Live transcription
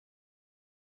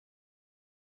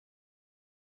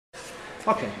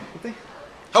Okay.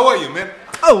 How are you, man?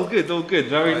 Oh, good, all good.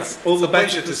 Very It's all the a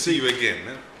best pleasure to see you again,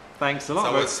 man. Thanks a It's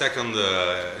lot. our second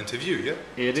interview, yeah?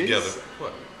 It Together. is.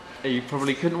 What? You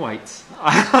probably couldn't wait.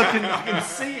 I can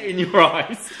see it in your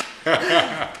eyes.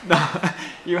 No,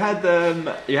 you had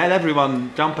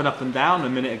everyone jumping up and down a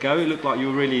minute ago. It looked like you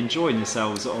were really enjoying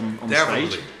yourselves on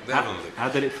Definitely, stage. definitely. How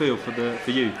did it feel for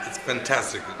you? It's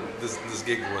fantastic. This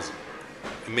gig was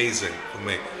amazing for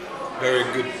me. Very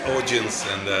good audience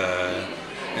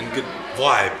and good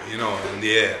vibe, you know, in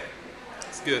the air.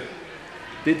 It's good.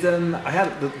 Did I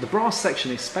had the brass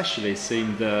section especially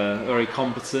seemed very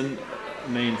competent. I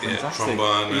mean, fantastic.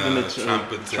 Trombone, even the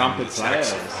trumpet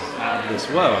players out of this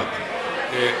world.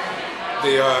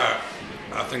 They are,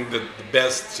 I think, the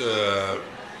best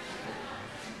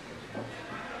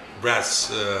brass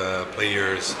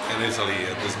players in Italy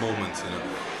at this moment. You know,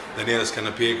 Daniele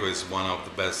Scannapieco is one of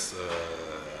the best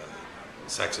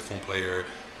saxophone player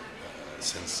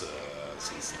since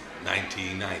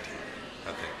 1990, I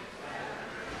think.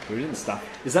 Brilliant stuff.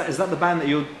 Is that the band that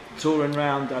you're touring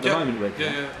around at the moment with?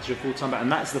 Yeah. It's your full-time band,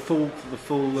 and that's the full.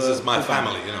 This is my full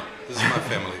family, band. you know. This is my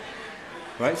family.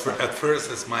 Right. At first,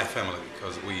 it's my family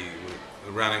because we're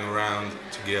running around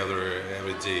together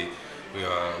every day.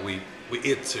 We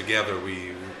eat together.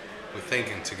 We're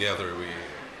thinking together.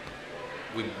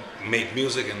 We make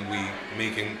music and we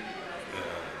making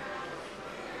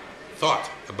thought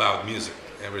about music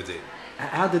every day.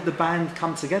 How did the band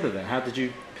come together then? How did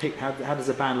you pick? How does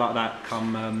a band like that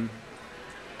come?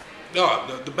 No,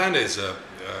 the band is a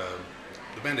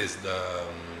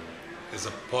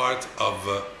part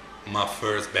of my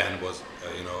first band was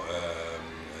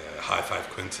High Five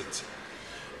Quintet,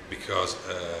 because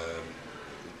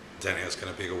Daniele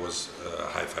Scannapieco was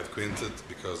High Five Quintet,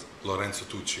 because Lorenzo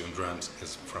Tucci on drums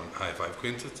is from High Five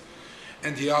Quintet,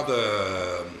 and the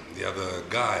other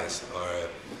guys are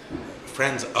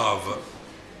friends of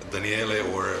Daniele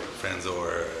or friends of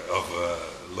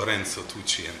Lorenzo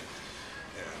Tucci, and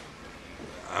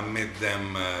I met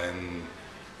them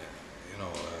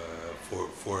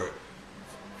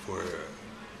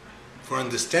for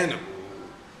understanding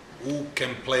who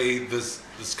can play this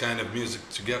kind of music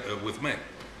together with me.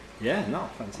 Yeah, no,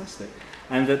 fantastic.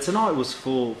 And tonight was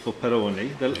for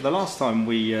Peroni. The last time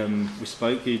we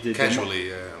spoke, you did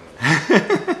Casually.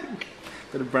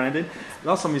 Bit of branding.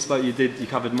 Last time we spoke, you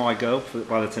covered "My Girl"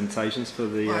 by the Temptations for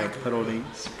the Peroni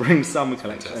Spring Summer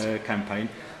campaign.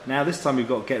 Now this time we've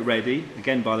got "Get Ready"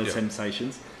 again by the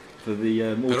Temptations for the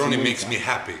Peroni makes me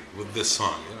happy with this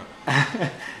song, you know,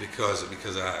 because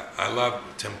I love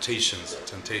Temptations.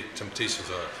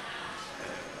 Temptations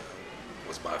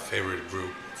was my favorite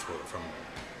group from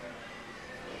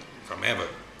ever.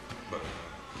 But,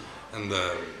 and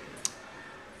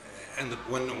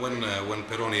when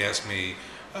Peroni asked me,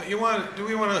 do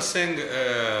we want to sing?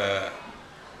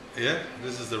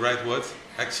 This is the right words.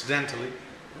 Accidentally.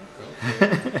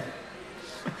 Okay.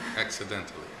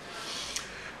 Accidentally.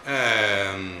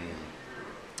 And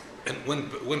when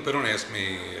Peroni asked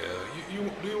me,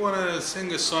 do you want to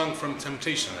sing a song from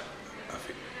Temptation? I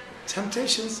think,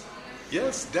 Temptations?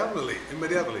 Yes, definitely,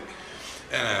 immediately.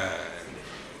 And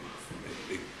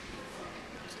they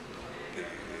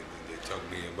told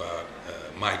me about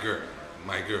My Girl.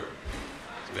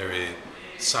 It's very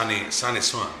sunny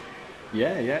song.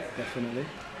 Yeah, definitely.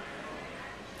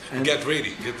 And Get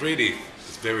Ready.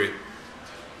 It's very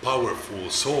powerful,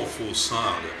 soulful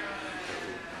song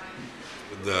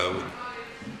with a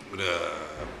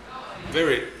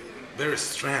very, very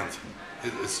strength.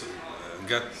 It's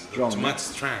got strong, too much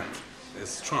strength.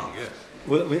 It's strong, yeah.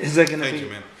 Well, is there going to be? Thank you,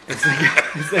 man. Is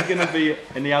there going to be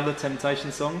any other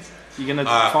Temptation songs? You're going to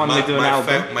finally do an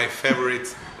album? My favorite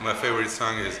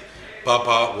song is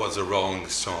 "Papa Was a Rolling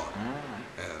Stone."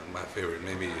 My favorite,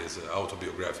 maybe, is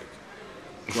autobiographic.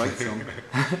 Great song.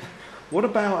 What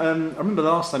about? I remember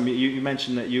last time you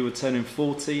mentioned that you were turning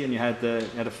 40 and you had a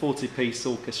 40-piece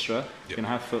orchestra. You can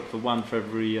have for one for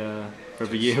every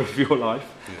year of your life.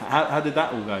 Yeah. How did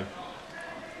that all go?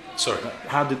 Sorry.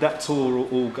 How did that tour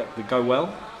all go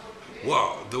well?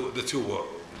 Wow, the tour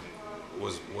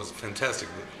was fantastic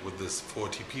with this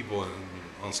 40 people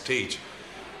on stage.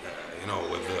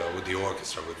 With the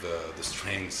orchestra, with the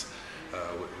strings.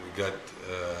 We got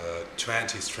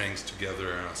 20 strings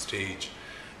together on stage,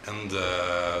 and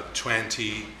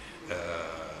 20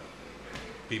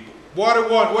 people. What do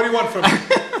you want from me?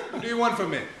 What do you want from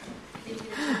me?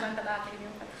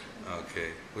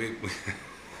 Okay, we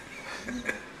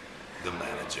the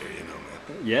manager, you know, man.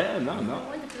 Yeah, no.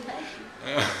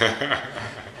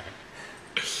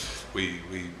 we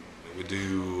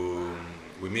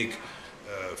make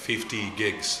 50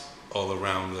 gigs all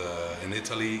around in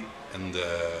Italy and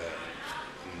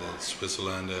in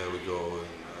Switzerland. We go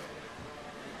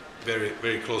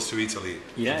very close to Italy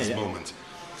at this moment,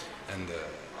 and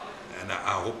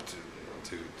I hope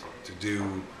to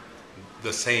do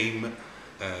the same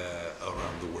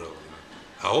around the world. You know.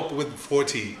 I hope with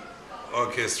 40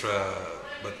 orchestra,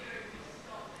 but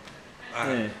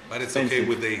it's okay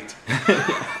with 8.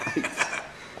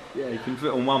 Yeah, you can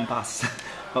fit on one bus.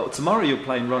 But tomorrow you're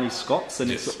playing Ronnie Scott's,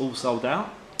 and it's all sold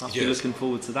out. Must be looking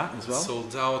forward to that as well.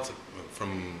 Sold out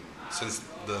since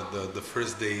the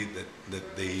first day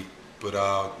that they put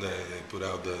out the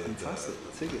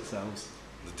ticket sales.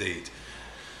 The date,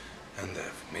 and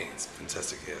for me it's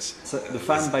fantastic. Yes. So the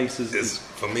fan base is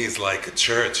for me it's like a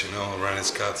church. You know, Ronnie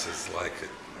Scott's is like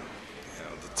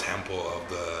the temple of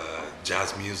the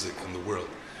jazz music in the world.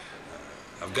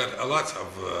 I've got a lot of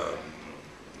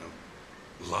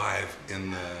live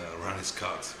in Ronnie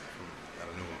Scott's. I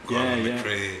don't know, Carmen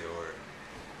McRae or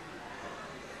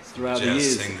throughout jazz the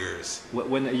years. Singers.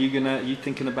 When are you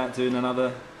thinking about doing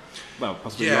another? Well,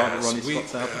 possibly Ronnie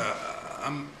Scott's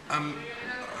album.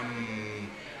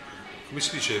 Come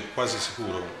si dice? Quasi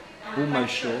sicuro.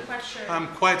 Almost sure. I'm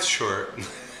quite sure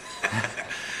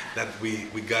that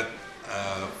we got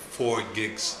 4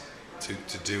 gigs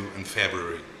to do in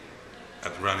February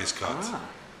at Ronnie Scott's.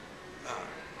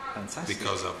 Fantastic.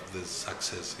 Because of the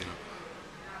success, you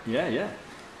know. Yeah.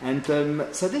 And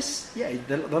so this,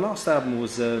 the last album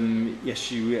was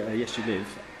Yes You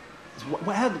Live.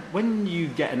 When you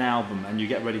get an album and you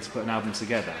get ready to put an album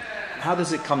together, how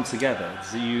does it come together?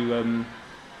 Do you,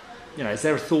 is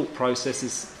there a thought process?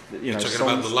 You're talking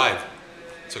about the live.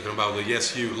 Talking about the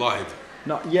Yes You live.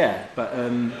 Not but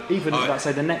even let's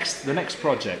say the next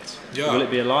project. Yeah. Will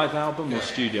it be a live album or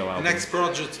studio album? The next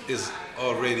project is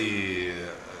already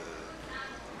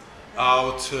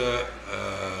out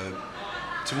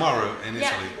tomorrow in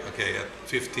Italy. Okay, at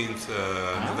 15th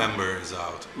November is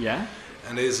out. Yeah.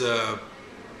 And it's a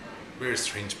very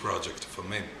strange project for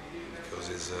me because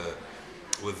it's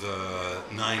with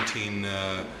 19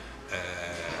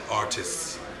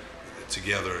 artists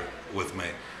together with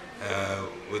me,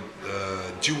 with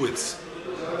duets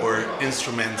or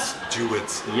instruments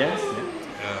duets. Yes.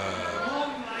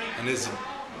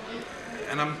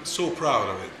 And I'm so proud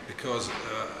of it because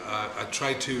I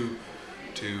try to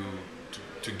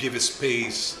give a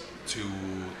space to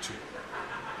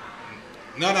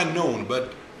not unknown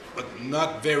but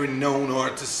not very known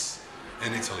artists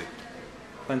in Italy.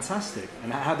 Fantastic.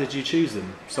 And how did you choose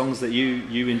them? Songs that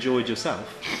you enjoyed yourself?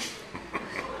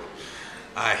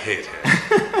 I hate it.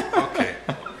 Okay.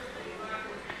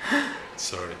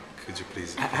 Sorry. Could you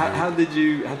please? How did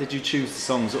you choose the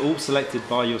songs? All selected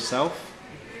by yourself?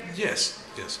 Yes.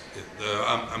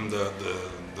 I'm the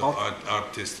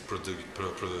artist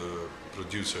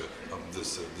producer of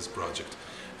this project,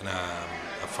 and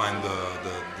I find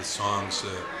the songs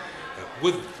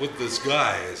with these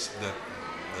guys that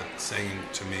sing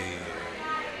to me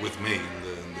with me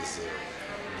in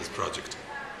this project.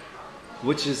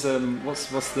 Which is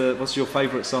what's your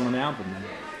favourite song on the album then?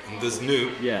 And this new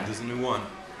one.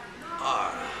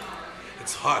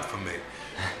 It's hard for me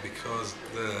because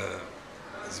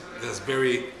there's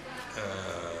very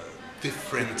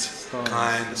different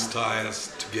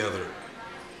styles together,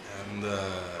 and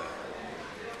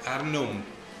I don't know.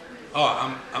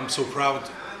 I'm so proud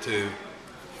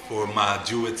for my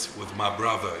duets with my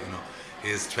brother. You know,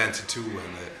 he's 22,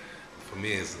 and for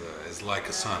me is like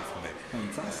a son for me.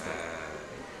 Fantastic.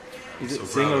 Is it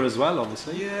singer as well,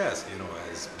 obviously? Yes, you know,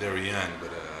 he's very young,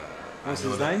 but what's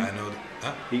his name? I know.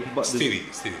 Stevie.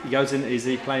 He goes in. Is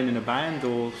he playing in a band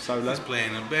or solo? He's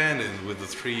playing in a band and with a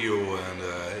trio, and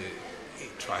he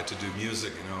tried to do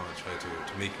music. You know, try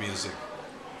to make music.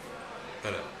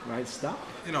 But great stuff.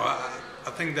 You know,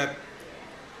 I think that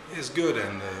is good,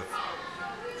 and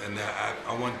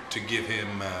I want to give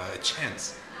him a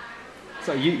chance.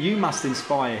 So you must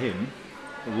inspire him.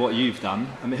 What you've done.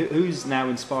 I mean, who's now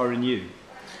inspiring you?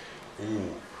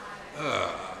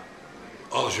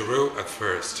 Algero at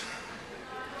first,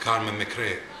 Carmen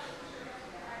McRae,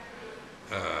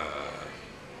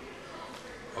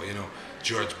 or you know,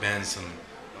 George Benson,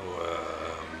 or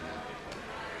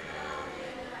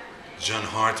John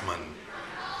Hartman.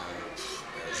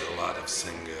 There's a lot of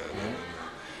singers.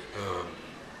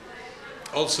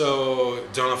 Also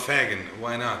Donna Fagan.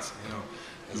 Why not? You know,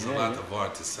 there's a lot of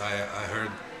artists. I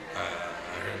heard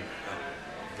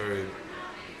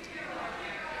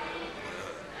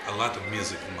a lot of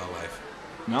music in my life.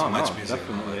 No,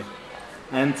 definitely.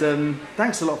 And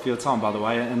thanks a lot for your time, by the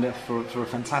way, and for a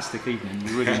fantastic evening.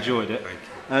 We really enjoyed it. Thank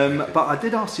But I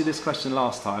did ask you this question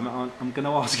last time. I'm going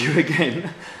to ask you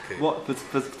again. Okay. What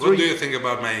do you think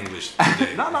about my English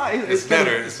today? No, it's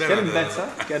better. It's getting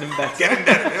better. Getting better. Getting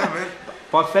better, yeah, man.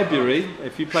 By February,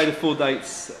 if you play the 4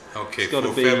 dates, okay, it's got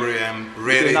to be. February, I'm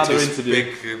ready to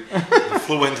speak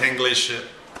fluent English.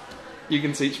 You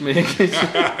can teach me English.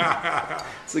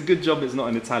 It's a good job it's not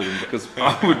in Italian because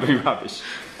I would be rubbish.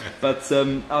 But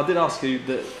I did ask you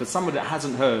that for someone that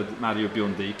hasn't heard Mario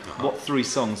Biondi, what 3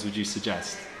 songs would you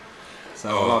suggest? So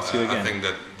I'll ask you again. I think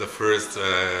that the first,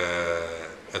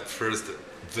 at first,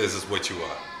 This Is What You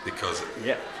Are, because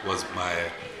it was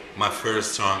my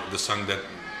first song, the song that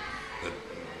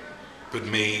put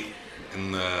me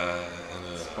in the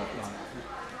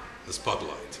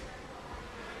spotlight.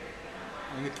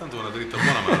 Ogni tanto una dritta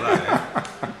buona me la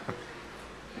dai,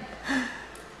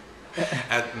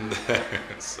 And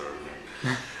sorry.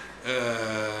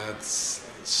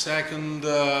 Second,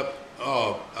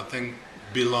 I think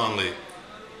Be Lonely.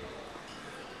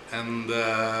 And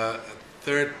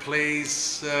third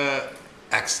place,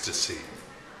 Ecstasy.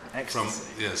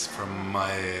 From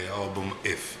my album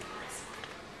If.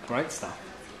 Great stuff.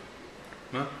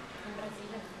 No?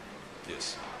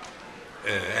 Yes.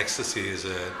 Ecstasy is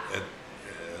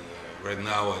right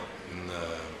now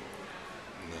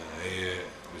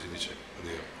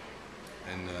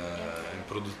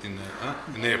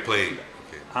in airplay.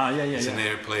 Okay. It's an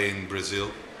airplay in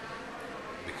Brazil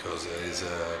because it's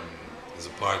a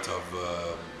part of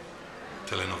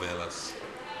telenovelas.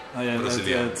 Oh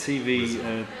yeah,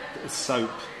 TV soap.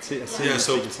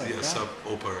 Soap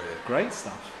opera. Great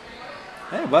stuff.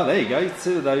 Yeah, well, there you go.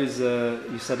 2 of those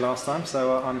you said last time,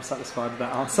 so I'm satisfied with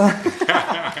that answer.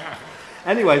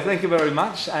 Anyway, thank you very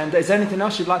much. And is there anything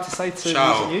else you'd like to say to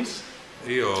Music News?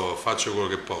 Io faccio quello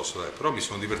che posso, dai. Però mi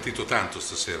sono divertito tanto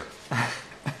stasera.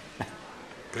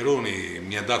 Peroni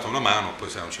mi ha dato una mano, poi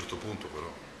sai a un certo punto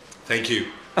però. Thank you.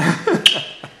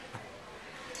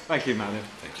 Thank you, Mario.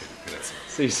 Thank you. Grazie.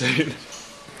 See you soon.